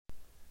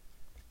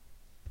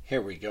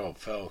Here we go,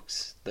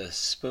 folks. The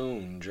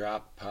Spoon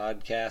Drop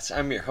Podcast.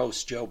 I'm your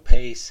host, Joe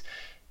Pace,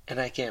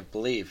 and I can't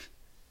believe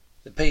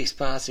the Pace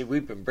Posse,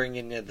 we've been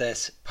bringing you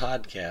this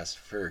podcast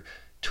for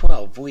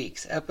 12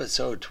 weeks.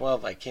 Episode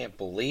 12, I can't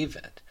believe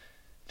it.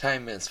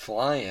 Time is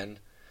flying,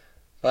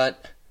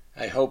 but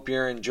I hope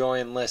you're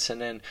enjoying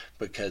listening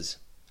because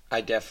I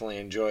definitely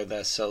enjoy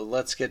this. So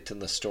let's get to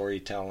the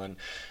storytelling.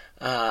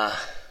 It's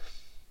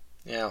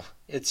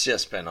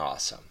just been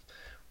awesome.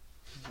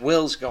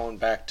 Will's going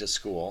back to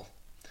school.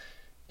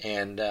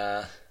 And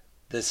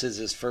this is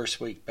his first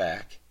week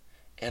back.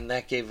 And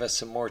that gave us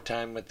some more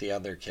time with the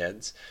other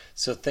kids.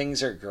 So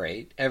things are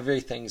great.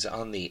 Everything's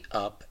on the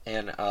up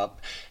and up.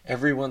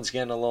 Everyone's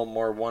getting a little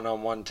more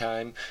one-on-one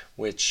time,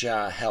 which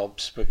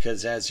helps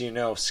because, as you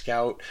know,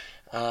 Scout,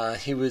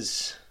 he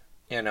was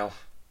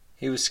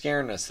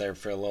scaring us there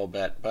for a little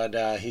bit.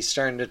 But he's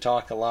starting to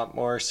talk a lot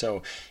more,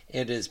 so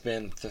it has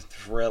been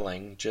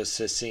thrilling just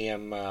to see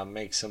him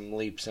make some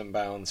leaps and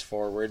bounds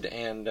forward.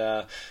 And,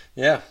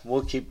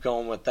 we'll keep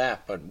going with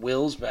that. But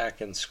Will's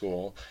back in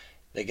school.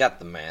 They got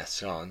the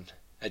masks on.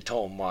 I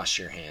told him, wash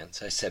your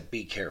hands. I said,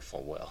 be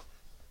careful, Will.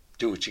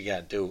 Do what you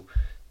got to do.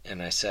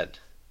 And I said,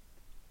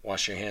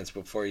 wash your hands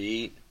before you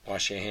eat.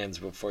 Wash your hands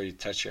before you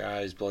touch your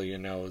eyes, blow your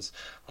nose,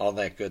 all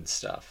that good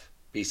stuff.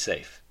 Be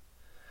safe.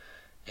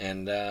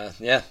 And,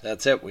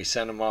 that's it. We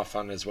sent him off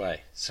on his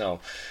way. So,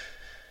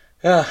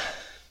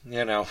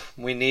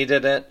 we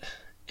needed it.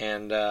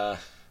 And,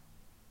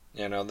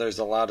 there's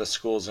a lot of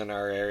schools in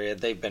our area.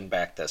 They've been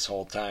back this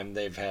whole time.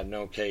 They've had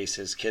no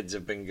cases. Kids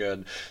have been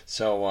good.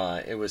 So,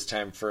 it was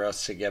time for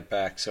us to get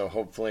back. So,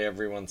 hopefully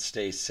everyone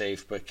stays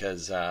safe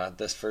because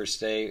this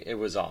first day, it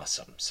was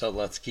awesome. So,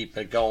 let's keep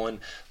it going.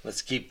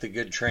 Let's keep the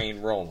good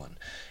train rolling.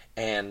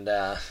 And,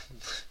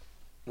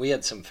 we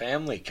had some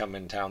family come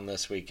in town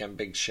this weekend.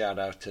 Big shout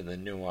out to the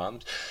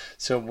Newhoms.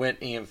 So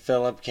Whitney and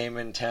Philip came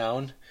in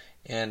town,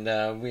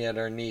 and we had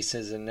our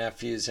nieces and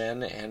nephews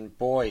in, and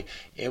boy,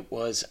 it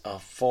was a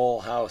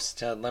full house.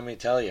 Let me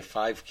tell you,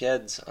 5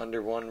 kids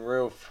under one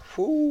roof.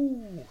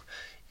 Whoo!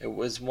 It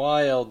was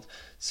wild.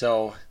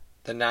 So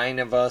the 9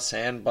 of us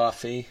and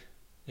Buffy,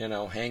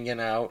 hanging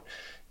out.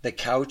 The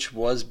couch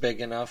was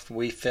big enough.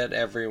 We fit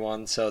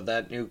everyone, so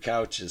that new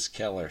couch is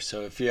killer.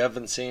 So if you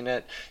haven't seen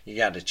it, you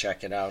got to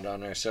check it out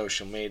on our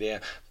social media.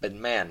 But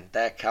man,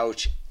 that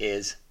couch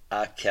is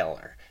a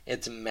killer.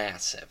 It's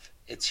massive.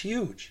 It's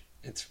huge.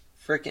 It's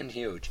freaking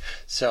huge.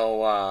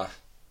 So,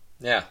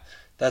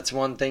 that's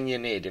one thing you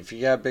need. If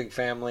you got a big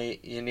family,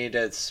 you need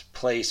a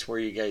place where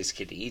you guys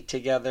could eat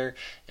together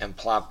and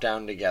plop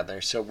down together.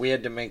 So we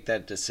had to make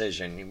that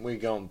decision. We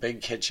going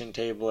big kitchen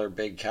table or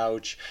big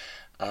couch.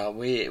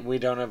 We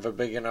don't have a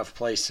big enough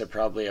place to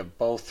probably have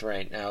both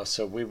right now,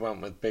 so we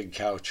went with big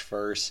couch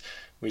first.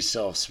 We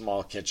still have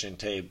small kitchen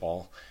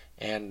table,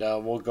 and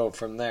we'll go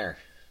from there.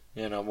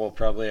 We'll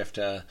probably have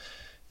to,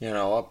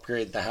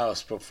 upgrade the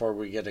house before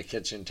we get a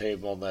kitchen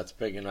table that's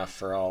big enough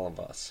for all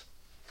of us.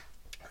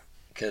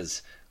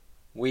 Because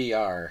we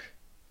are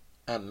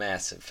a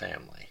massive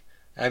family.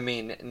 I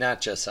mean,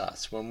 not just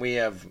us. When we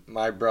have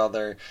my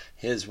brother,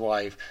 his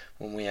wife,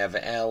 when we have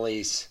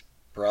Allie's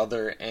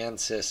brother and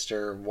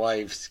sister,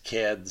 wives,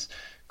 kids,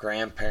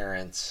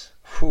 grandparents.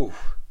 Whew.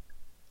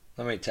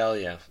 Let me tell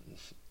you,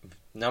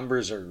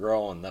 numbers are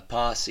growing. The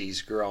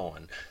posse's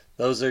growing.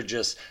 Those are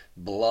just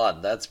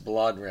blood. That's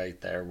blood right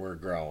there. We're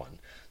growing.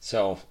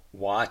 So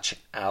watch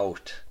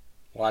out.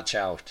 Watch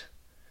out.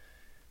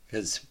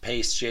 Because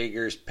Pace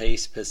Jagers,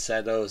 Pace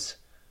Pasettos,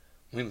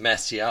 we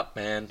mess you up,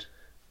 man.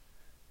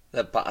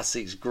 The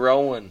posse's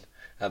growing.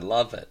 I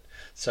love it.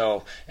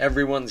 So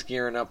everyone's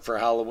gearing up for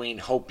Halloween.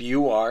 Hope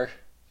you are,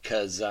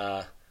 because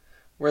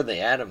we're the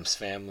Addams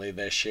family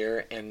this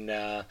year, and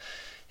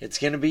it's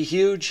going to be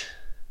huge.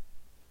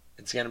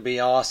 It's going to be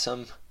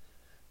awesome.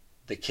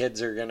 The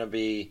kids are going to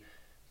be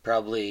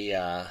probably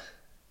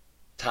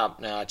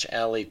top-notch.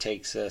 Ellie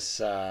takes us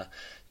to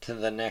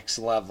the next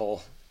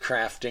level,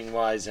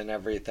 crafting-wise and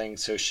everything,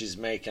 so she's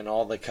making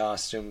all the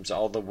costumes,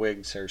 all the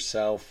wigs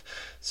herself.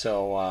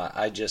 So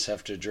I just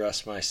have to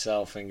dress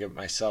myself and get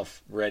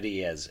myself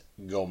ready as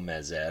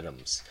Gomez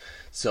Addams.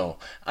 So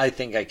I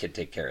think I could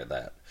take care of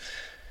that.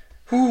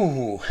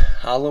 Whew,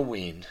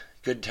 Halloween.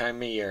 Good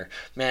time of year.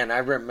 Man, I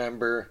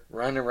remember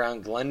running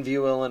around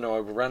Glenview, Illinois,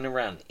 running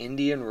around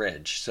Indian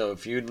Ridge. So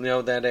if you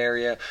know that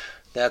area,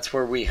 that's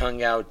where we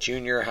hung out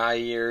junior high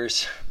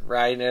years,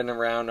 riding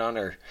around on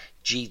our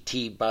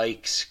GT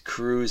bikes,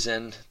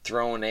 cruising,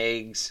 throwing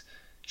eggs,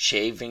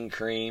 shaving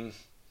cream,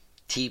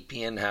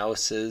 teepeeing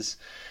houses.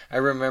 I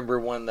remember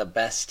one of the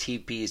best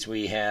teepees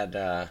we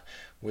had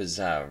was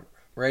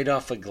right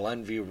off of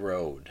Glenview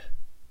Road.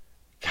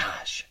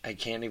 Gosh, I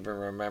can't even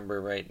remember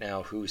right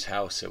now whose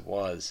house it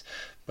was.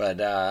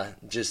 But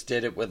just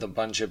did it with a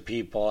bunch of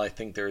people. I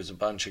think there was a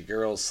bunch of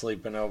girls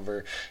sleeping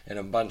over, and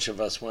a bunch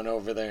of us went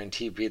over there and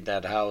teepeed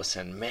that house.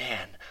 And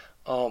man,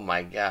 oh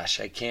my gosh,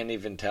 I can't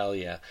even tell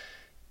you.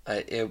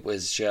 It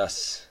was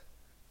just,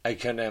 I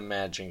couldn't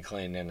imagine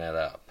cleaning it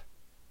up.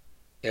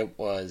 It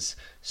was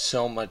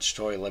so much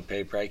toilet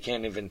paper. I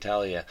can't even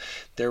tell you.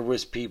 There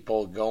was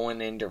people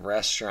going into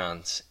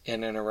restaurants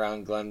in and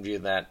around Glenview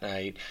that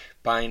night,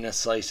 buying a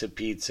slice of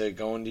pizza,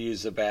 going to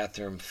use the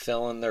bathroom,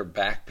 filling their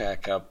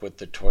backpack up with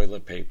the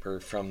toilet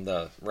paper from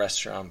the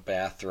restaurant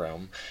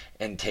bathroom,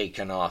 and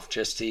taking off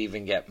just to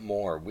even get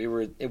more.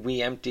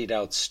 We emptied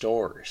out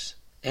stores.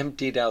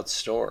 Emptied out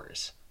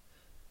stores.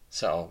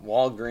 So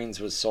Walgreens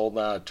was sold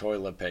out of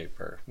toilet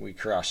paper. We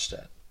crushed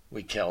it.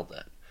 We killed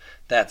it.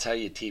 That's how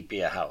you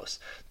TP a house.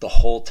 The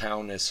whole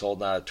town is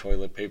sold out of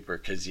toilet paper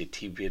because you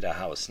TP'd a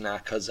house,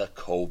 not because of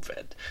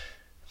COVID.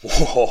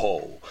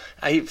 Whoa.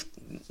 I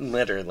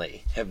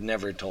literally have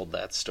never told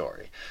that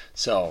story.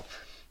 So,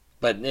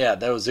 but yeah,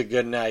 that was a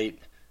good night.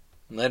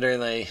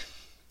 Literally,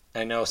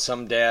 I know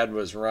some dad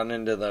was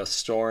running to the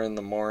store in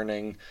the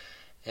morning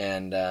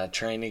and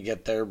trying to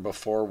get there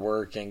before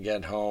work and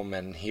get home,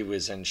 and he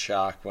was in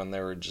shock when they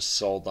were just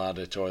sold out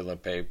of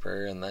toilet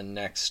paper, and then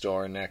next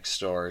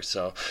store.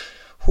 So,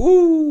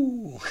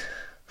 whoo!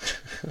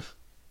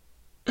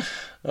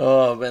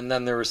 Oh, and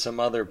then there was some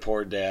other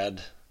poor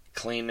dad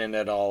cleaning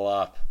it all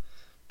up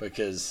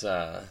because,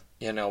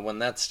 when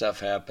that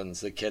stuff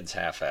happens, the kids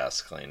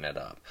half-ass clean it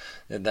up.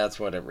 And that's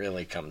what it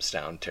really comes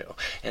down to.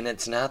 And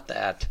it's not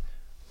that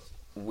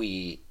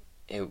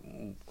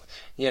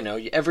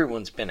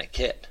everyone's been a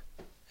kid.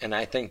 And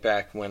I think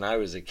back when I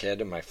was a kid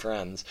and my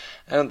friends,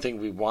 I don't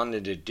think we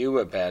wanted to do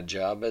a bad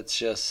job. It's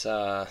just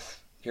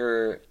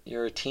you're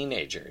a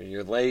teenager.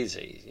 You're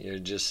lazy. You're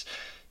just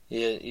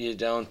you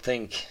don't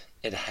think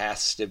it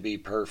has to be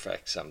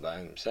perfect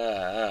sometimes.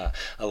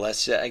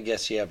 Unless I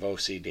guess you have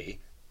OCD.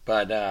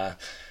 But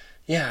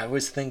I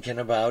was thinking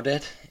about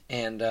it,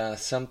 and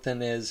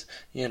something is,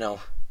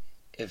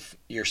 if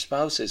your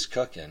spouse is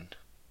cooking,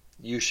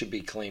 you should be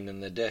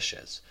cleaning the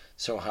dishes.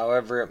 So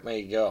however it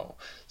may go.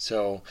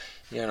 So,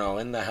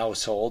 in the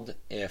household,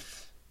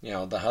 if,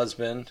 the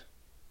husband,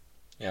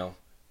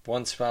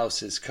 one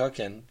spouse is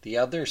cooking, the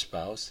other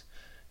spouse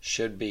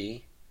should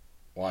be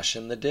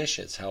washing the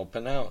dishes,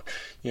 helping out.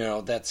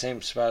 That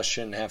same spouse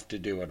shouldn't have to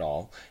do it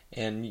all.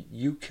 And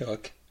you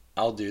cook,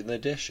 I'll do the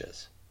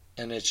dishes.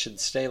 And it should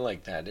stay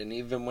like that. And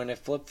even when it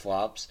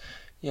flip-flops,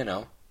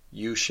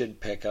 you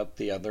should pick up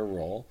the other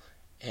role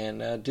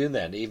and do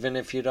that, even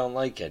if you don't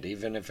like it,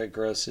 even if it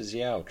grosses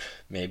you out.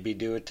 Maybe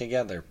do it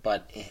together.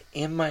 But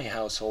in my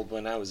household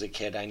when I was a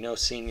kid, I know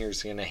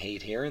seniors are going to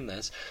hate hearing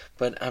this,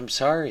 but I'm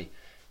sorry.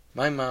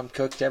 My mom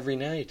cooked every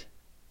night.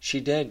 She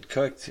did.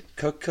 Cooked.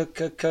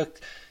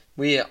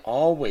 We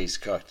always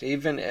cooked.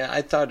 Even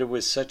I thought it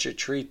was such a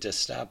treat to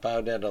stop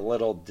out at a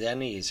little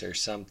Denny's or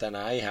something,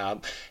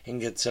 IHOP,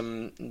 and get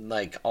some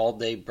all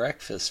day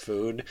breakfast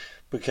food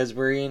because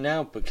we're eating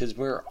out, because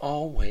we're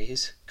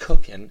always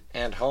cooking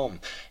at home.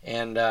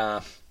 And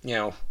I'm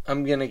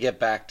gonna get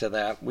back to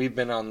that. We've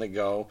been on the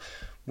go.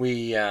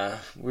 We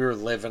were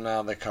living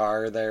out of the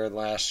car there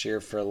last year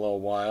for a little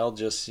while.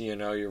 Just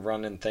you're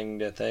running thing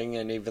to thing,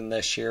 and even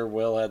this year,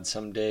 Will had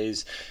some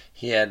days.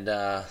 He had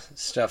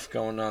stuff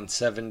going on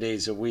 7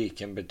 days a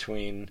week in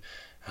between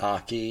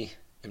hockey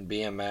and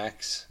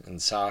BMX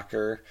and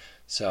soccer.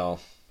 So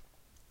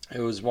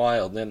it was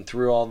wild. And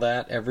through all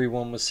that,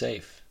 everyone was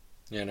safe.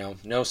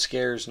 No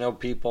scares, no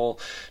people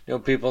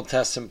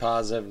testing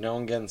positive, no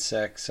one getting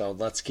sick. So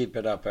let's keep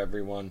it up,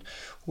 everyone.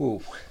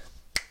 Ooh,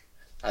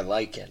 I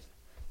like it.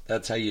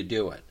 That's how you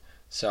do it.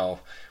 So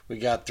we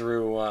got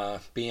through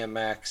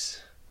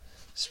BMX.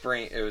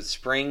 It was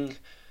spring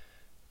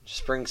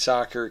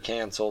soccer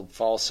canceled,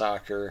 fall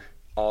soccer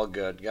all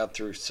good. Got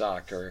through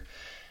soccer.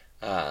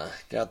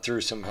 Got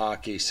through some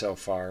hockey so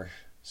far.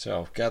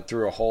 So got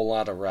through a whole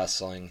lot of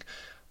wrestling.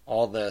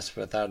 All this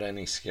without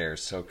any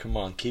scares. So come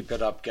on, keep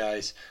it up,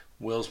 guys.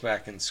 Will's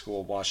back in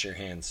school. Wash your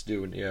hands.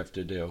 Do what you have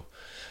to do.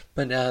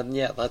 But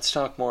let's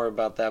talk more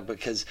about that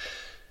because,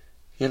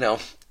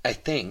 I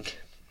think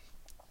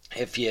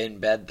if you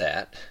embed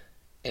that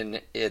in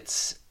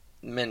its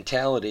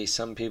mentality,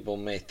 some people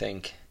may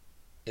think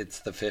it's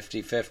the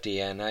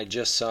 50-50, and I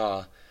just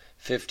saw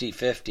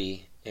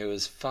 50-50. It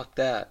was fuck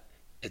that.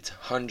 It's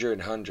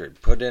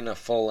 100-100. Put in a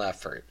full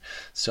effort.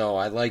 So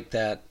I like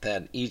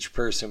that each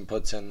person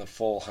puts in the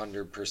full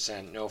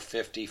 100%. No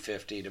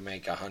 50-50 to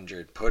make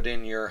 100. Put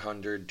in your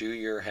 100, do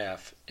your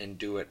half, and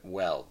do it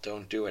well.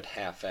 Don't do it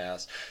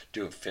half-ass.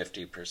 Do it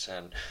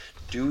 50%.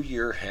 Do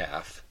your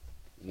half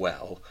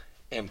well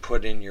and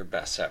put in your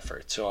best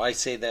effort. So I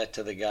say that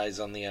to the guys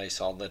on the ice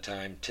all the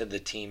time, to the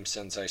team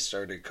since I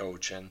started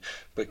coaching,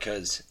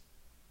 because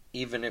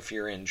even if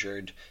you're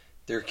injured,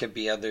 there could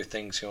be other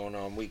things going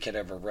on. We could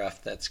have a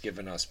ref that's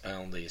giving us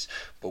penalties,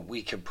 but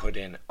we could put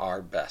in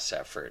our best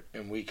effort,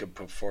 and we could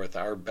put forth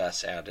our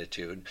best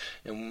attitude,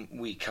 and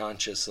we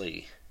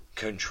consciously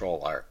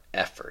control our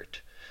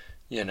effort.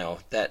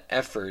 That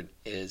effort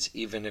is,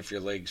 even if your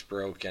leg's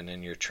broken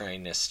and you're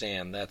trying to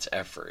stand, that's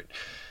effort.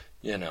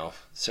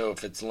 So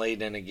if it's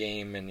late in a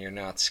game and you're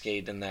not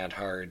skating that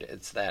hard,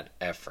 it's that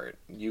effort.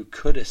 You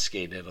could have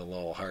skated a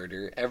little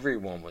harder.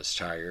 Everyone was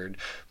tired,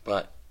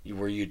 but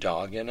were you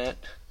dogging it?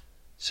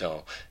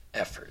 So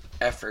effort.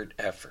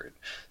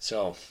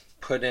 So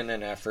put in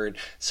an effort.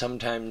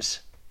 Sometimes,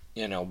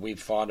 we've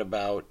fought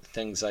about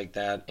things like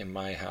that in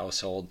my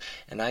household,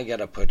 and I got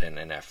to put in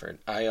an effort.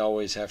 I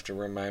always have to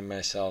remind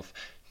myself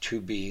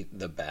to be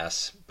the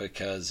best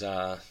because,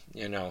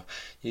 you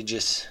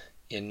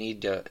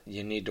need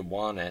to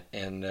want it.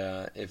 And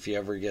if you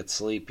ever get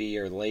sleepy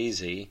or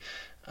lazy,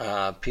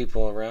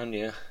 people around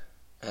you,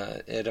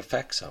 it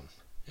affects them.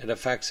 It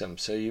affects them.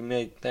 So you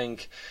may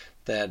think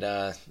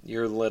that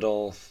your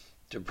little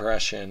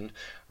depression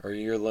or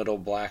your little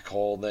black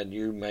hole that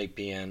you might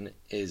be in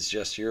is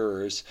just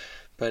yours,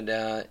 but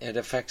it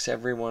affects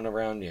everyone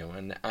around you.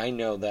 And I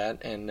know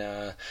that. And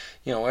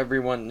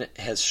everyone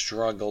has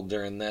struggled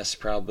during this,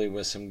 probably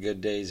with some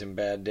good days and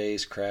bad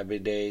days, crabby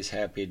days,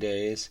 happy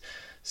days.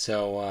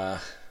 So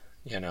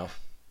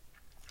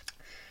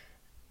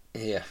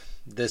yeah,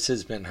 this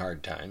has been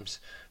hard times.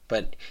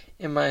 But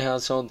in my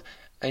household,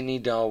 I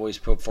need to always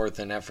put forth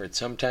an effort.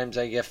 Sometimes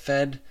I get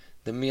fed.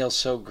 The meal's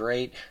so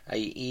great, I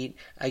eat,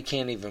 I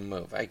can't even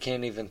move. I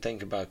can't even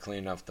think about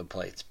cleaning off the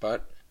plates.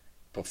 But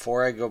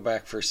before I go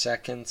back for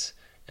seconds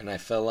and I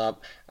fill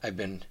up, I've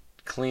been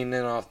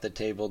cleaning off the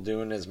table,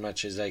 doing as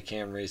much as I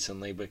can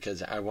recently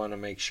because I want to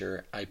make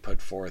sure I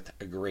put forth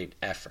a great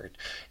effort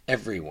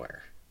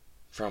everywhere.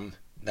 From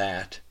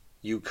that,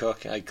 you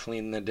cook, I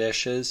clean the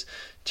dishes,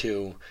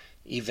 to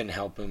even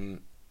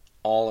helping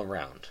all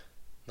around.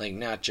 Like,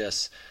 not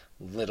just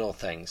little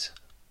things,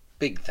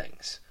 big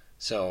things.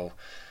 So,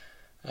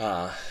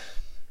 you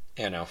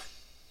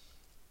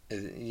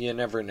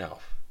never know.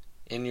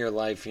 In your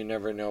life, you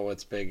never know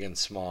what's big and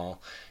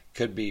small.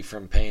 Could be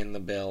from paying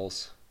the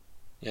bills.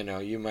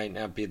 You might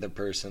not be the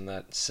person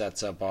that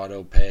sets up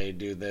auto pay,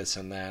 do this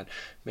and that.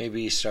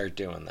 Maybe you start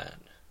doing that.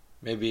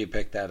 Maybe you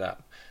pick that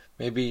up.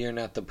 Maybe you're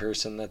not the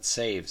person that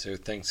saves or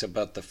thinks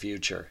about the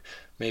future.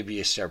 Maybe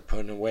you start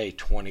putting away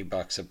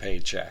 $20 a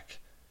paycheck.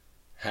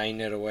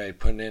 Hiding it away,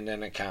 putting it in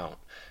an account.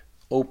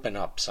 Open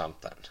up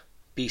something.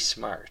 Be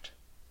smart.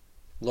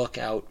 Look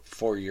out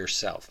for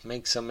yourself.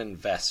 Make some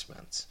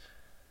investments.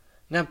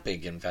 Not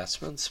big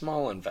investments,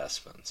 small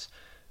investments.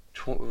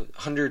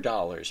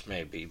 $100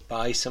 maybe.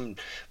 Buy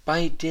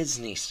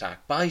Disney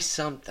stock. Buy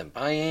something.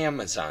 Buy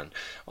Amazon.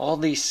 All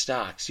these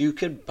stocks. You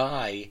could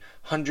buy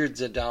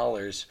hundreds of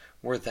dollars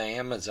worth of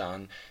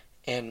Amazon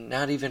and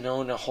not even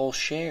own a whole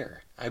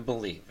share, I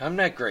believe. I'm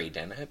not great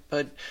in it,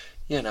 but,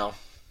 get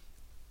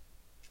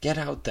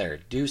out there.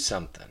 Do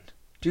something.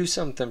 Do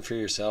something for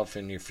yourself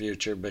in your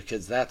future,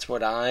 because that's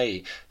what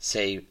I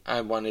say.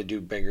 I want to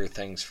do bigger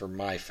things for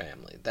my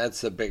family.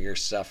 That's the bigger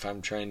stuff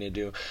I'm trying to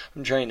do.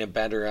 I'm trying to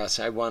better us.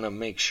 I want to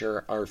make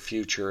sure our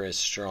future is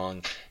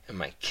strong and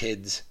my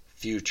kids'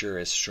 future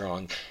is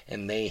strong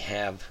and they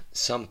have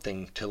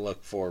something to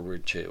look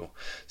forward to.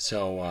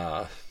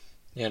 So,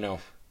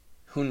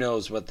 who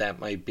knows what that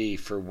might be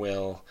for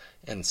Will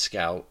and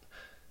Scout.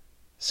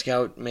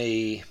 Scout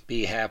may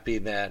be happy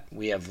that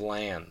we have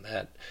land,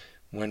 that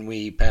when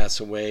we pass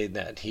away,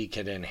 that he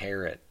could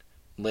inherit,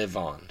 live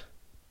on,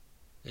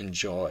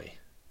 enjoy.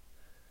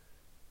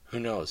 Who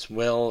knows?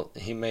 Will,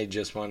 he may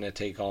just want to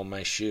take all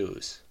my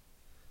shoes.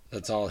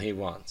 That's all he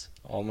wants.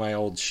 All my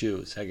old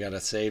shoes. I gotta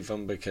save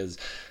them because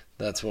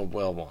that's what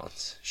Will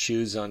wants.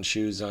 Shoes on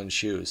shoes on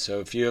shoes.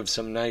 So if you have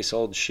some nice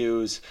old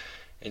shoes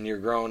and you're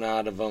growing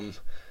out of them,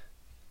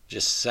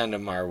 just send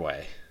them our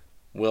way.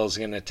 Will's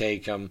gonna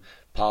take them,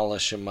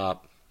 polish them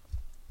up.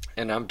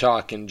 And I'm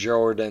talking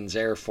Jordans,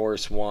 Air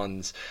Force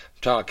Ones.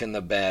 I'm talking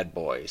the bad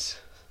boys.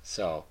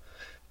 So,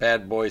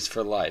 bad boys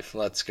for life.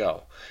 Let's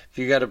go. If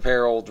you got a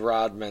pair of old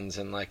Rodmans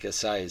in like a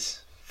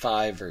size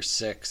 5 or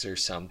 6 or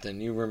something,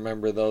 you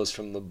remember those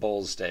from the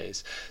Bulls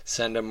days,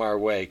 send them our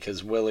way,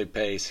 because Willie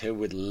Pace, he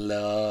would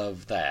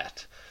love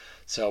that.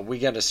 So we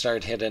got to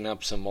start hitting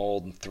up some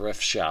old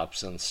thrift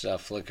shops and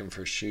stuff, looking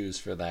for shoes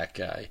for that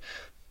guy.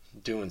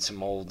 Doing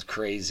some old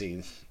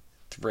crazy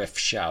thrift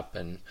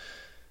shopping.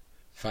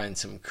 Find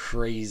some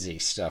crazy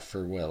stuff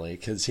for Willie,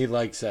 because he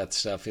likes that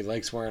stuff. He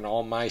likes wearing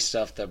all my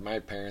stuff that my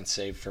parents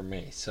saved for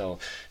me, so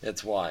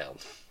it's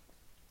wild.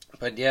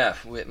 But yeah,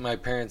 my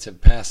parents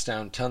have passed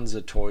down tons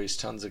of toys,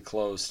 tons of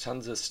clothes,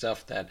 tons of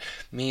stuff that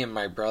me and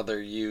my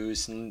brother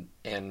used and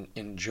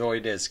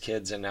enjoyed as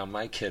kids, and now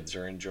my kids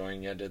are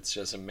enjoying it. It's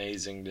just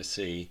amazing to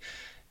see.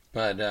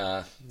 But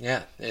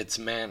yeah, it's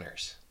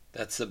manners.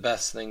 That's the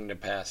best thing to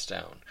pass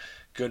down.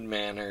 Good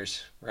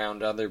manners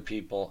around other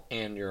people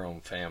and your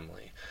own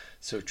family.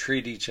 So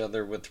treat each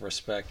other with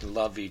respect,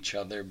 love each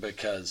other,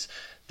 because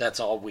that's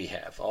all we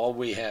have. All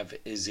we have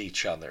is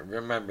each other.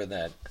 Remember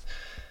that.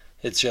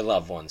 It's your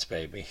loved ones,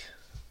 baby.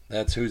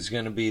 That's who's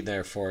going to be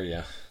there for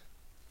you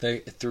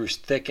through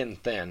thick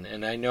and thin.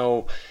 And I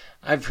know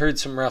I've heard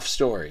some rough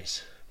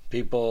stories.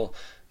 People,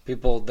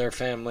 their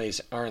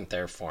families aren't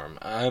there for them.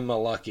 I'm a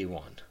lucky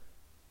one.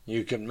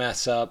 You could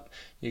mess up.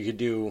 You could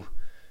do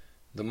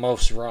the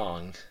most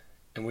wrong,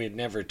 and we'd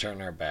never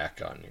turn our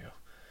back on you.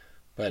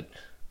 But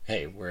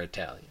hey, we're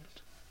Italian.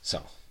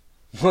 So,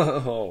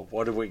 whoa,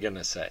 what are we going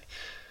to say?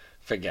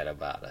 Forget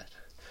about it.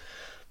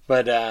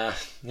 But,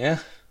 yeah,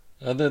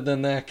 other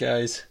than that,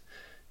 guys,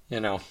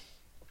 I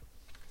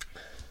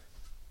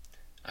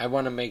I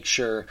want to make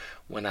sure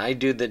when I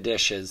do the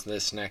dishes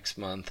this next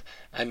month,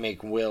 I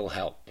make Will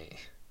help me.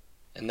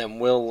 And then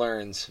Will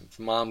learns. If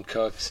Mom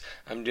cooks,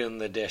 I'm doing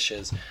the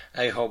dishes.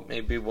 I hope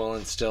maybe we'll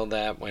instill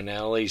that when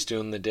Allie's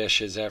doing the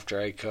dishes after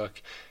I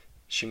cook.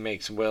 She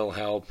makes Will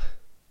help,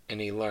 and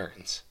he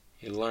learns.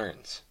 He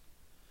learns.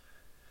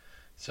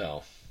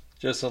 So,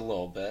 just a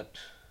little bit.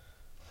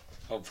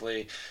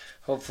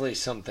 Hopefully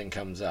something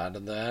comes out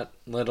of that.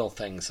 Little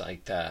things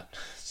like that.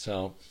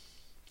 So,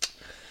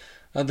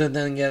 other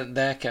than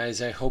that,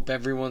 guys, I hope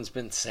everyone's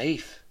been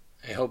safe.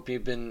 I hope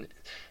you've been,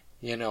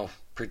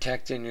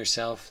 protecting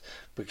yourself,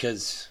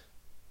 because,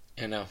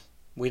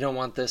 we don't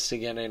want this to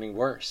get any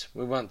worse.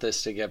 We want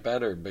this to get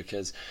better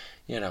because,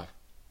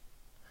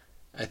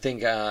 I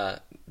think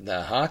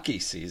the hockey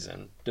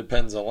season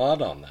depends a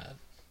lot on that.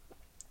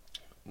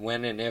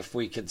 When and if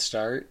we could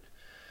start,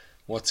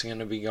 what's going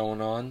to be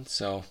going on.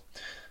 So,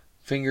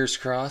 fingers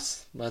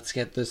crossed, let's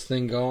get this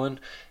thing going.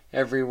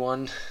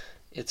 Everyone,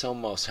 it's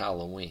almost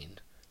Halloween.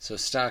 So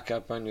stock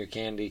up on your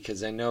candy,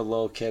 because I know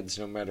little kids,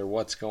 no matter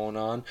what's going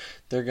on,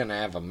 they're going to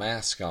have a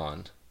mask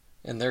on,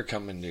 and they're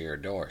coming to your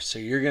door. So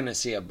you're going to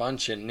see a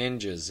bunch of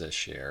ninjas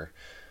this year,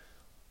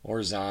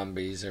 or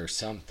zombies, or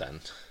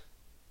something.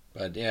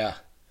 But yeah,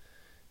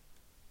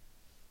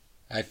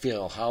 I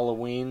feel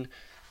Halloween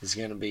is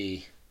going to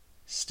be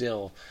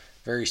still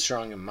very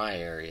strong in my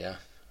area.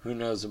 Who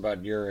knows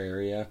about your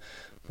area?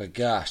 But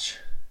gosh,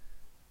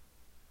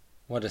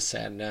 what a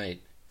sad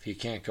night if you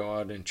can't go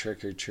out and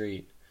trick or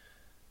treat.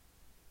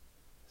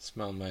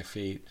 Smell my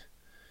feet.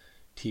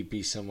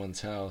 TP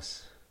someone's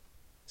house.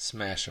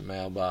 Smash a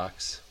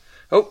mailbox.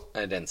 Oh,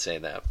 I didn't say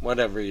that.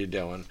 Whatever you're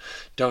doing,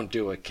 don't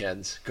do it,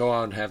 kids. Go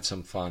out and have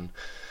some fun.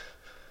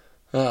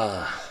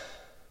 Man,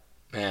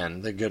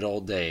 the good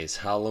old days.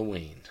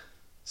 Halloween.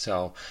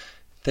 So,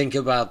 think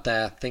about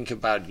that. Think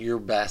about your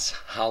best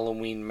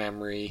Halloween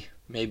memory.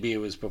 Maybe it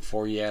was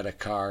before you had a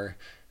car.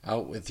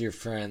 Out with your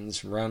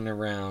friends, running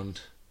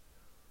around.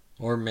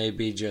 Or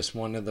maybe just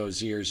one of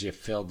those years you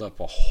filled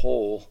up a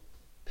whole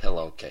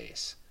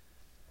pillowcase.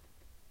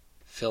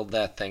 Filled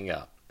that thing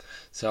up.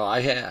 So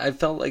I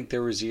felt like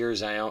there was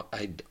years I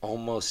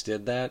almost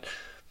did that,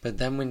 but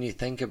then when you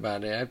think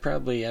about it, I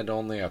probably had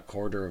only a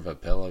quarter of a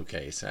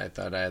pillowcase. I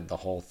thought I had the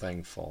whole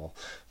thing full.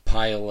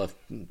 Pile of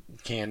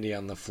candy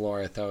on the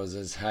floor. I thought it was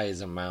as high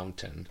as a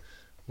mountain.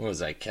 What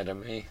was I, kidding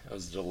me? I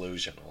was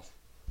delusional.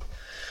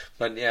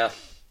 But yeah,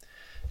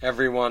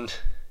 everyone,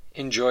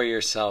 enjoy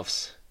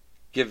yourselves.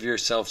 Give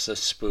yourselves a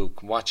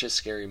spook. Watch a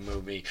scary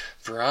movie.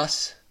 For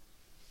us,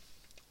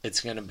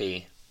 it's going to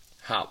be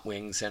hot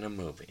wings and a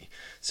movie.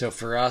 So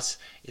for us,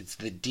 it's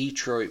the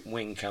Detroit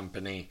Wing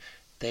Company.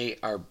 They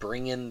are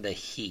bringing the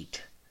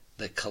heat,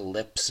 the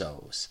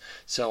calypsos.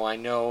 So I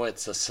know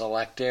it's a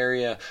select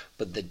area,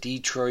 but the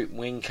Detroit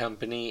Wing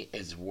Company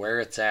is where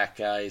it's at,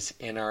 guys,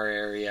 in our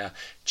area.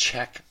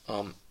 Check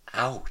them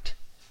out.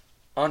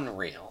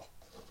 Unreal.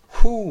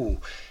 Whoo!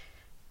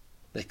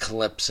 The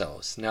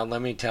calypsos. Now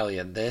let me tell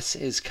you, this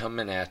is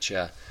coming at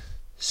you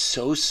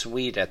so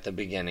sweet at the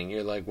beginning.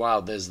 You're like,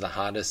 wow, this is the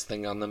hottest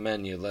thing on the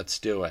menu. Let's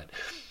do it.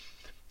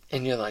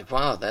 And you're like,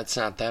 wow, that's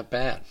not that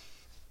bad.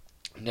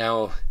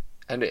 Now,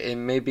 and it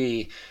may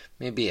be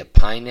a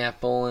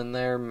pineapple in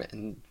there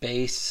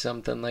base,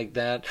 something like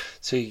that.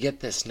 So you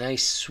get this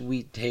nice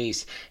sweet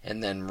taste,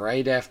 and then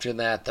right after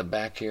that, the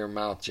back of your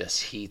mouth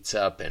just heats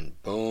up, and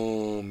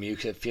boom, you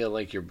can feel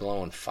like you're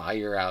blowing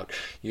fire out.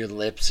 Your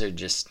lips are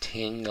just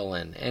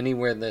tingling.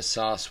 Anywhere this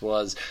sauce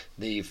was,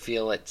 you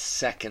feel it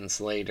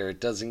seconds later.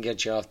 It doesn't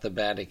get you off the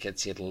bat, it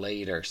gets you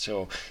later.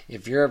 So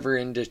if you're ever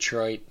in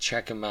Detroit,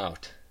 check them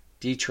out.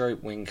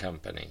 Detroit Wing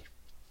Company.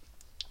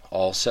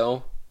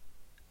 Also,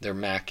 their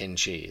mac and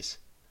cheese.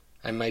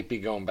 I might be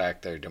going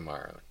back there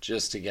tomorrow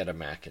just to get a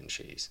mac and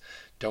cheese.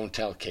 Don't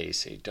tell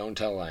Casey. Don't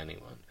tell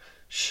anyone.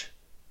 Shh.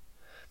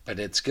 But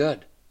it's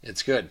good.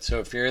 It's good. So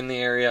if you're in the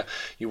area,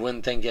 you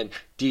wouldn't think it.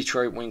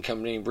 Detroit Wing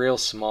Company, real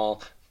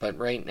small. But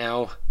right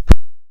now,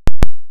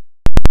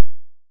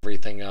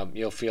 everything up.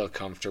 You'll feel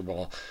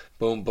comfortable.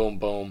 Boom, boom,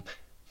 boom.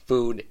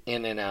 Food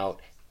in and out.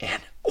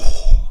 And,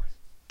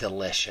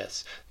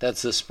 delicious.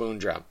 That's the spoon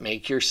drop.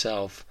 Make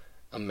yourself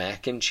a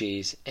mac and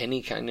cheese,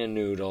 any kind of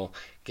noodle,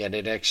 get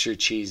it extra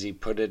cheesy,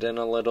 put it in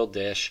a little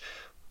dish,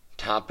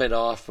 top it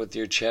off with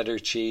your cheddar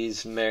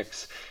cheese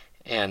mix,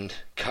 and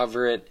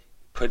cover it,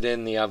 put it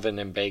in the oven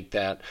and bake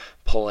that,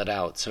 pull it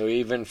out. So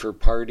even for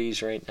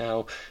parties right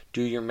now,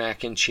 do your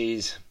mac and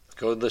cheese,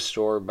 go to the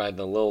store, buy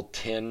the little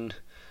tin,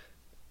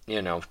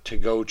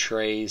 to-go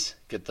trays,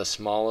 get the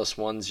smallest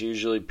ones.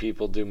 Usually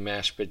people do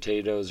mashed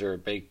potatoes or a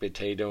baked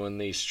potato in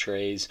these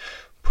trays.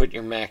 Put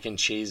your mac and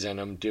cheese in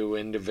them, do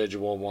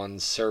individual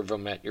ones, serve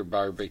them at your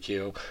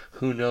barbecue.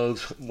 Who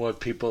knows what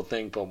people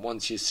think, but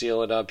once you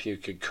seal it up, you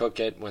could cook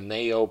it. When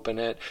they open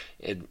it,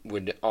 it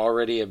would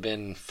already have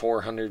been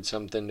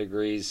 400-something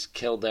degrees,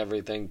 killed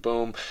everything,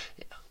 boom.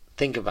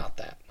 Think about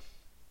that.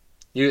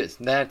 It's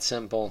that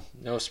simple,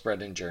 no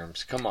spreading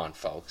germs. Come on,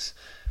 folks.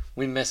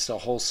 We missed a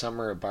whole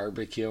summer of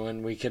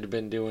barbecuing. We could have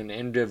been doing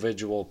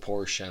individual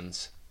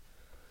portions.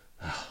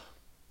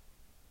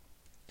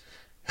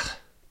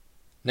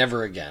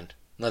 Never again.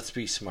 Let's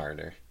be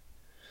smarter.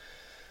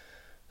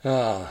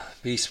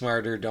 Be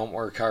smarter, don't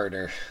work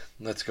harder.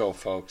 Let's go,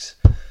 folks.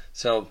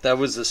 So that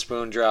was the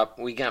spoon drop.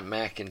 We got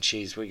mac and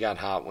cheese, we got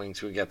hot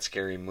wings, we got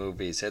scary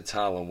movies. It's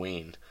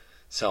Halloween.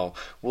 So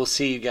we'll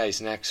see you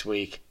guys next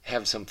week.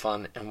 Have some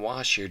fun and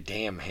wash your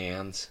damn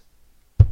hands.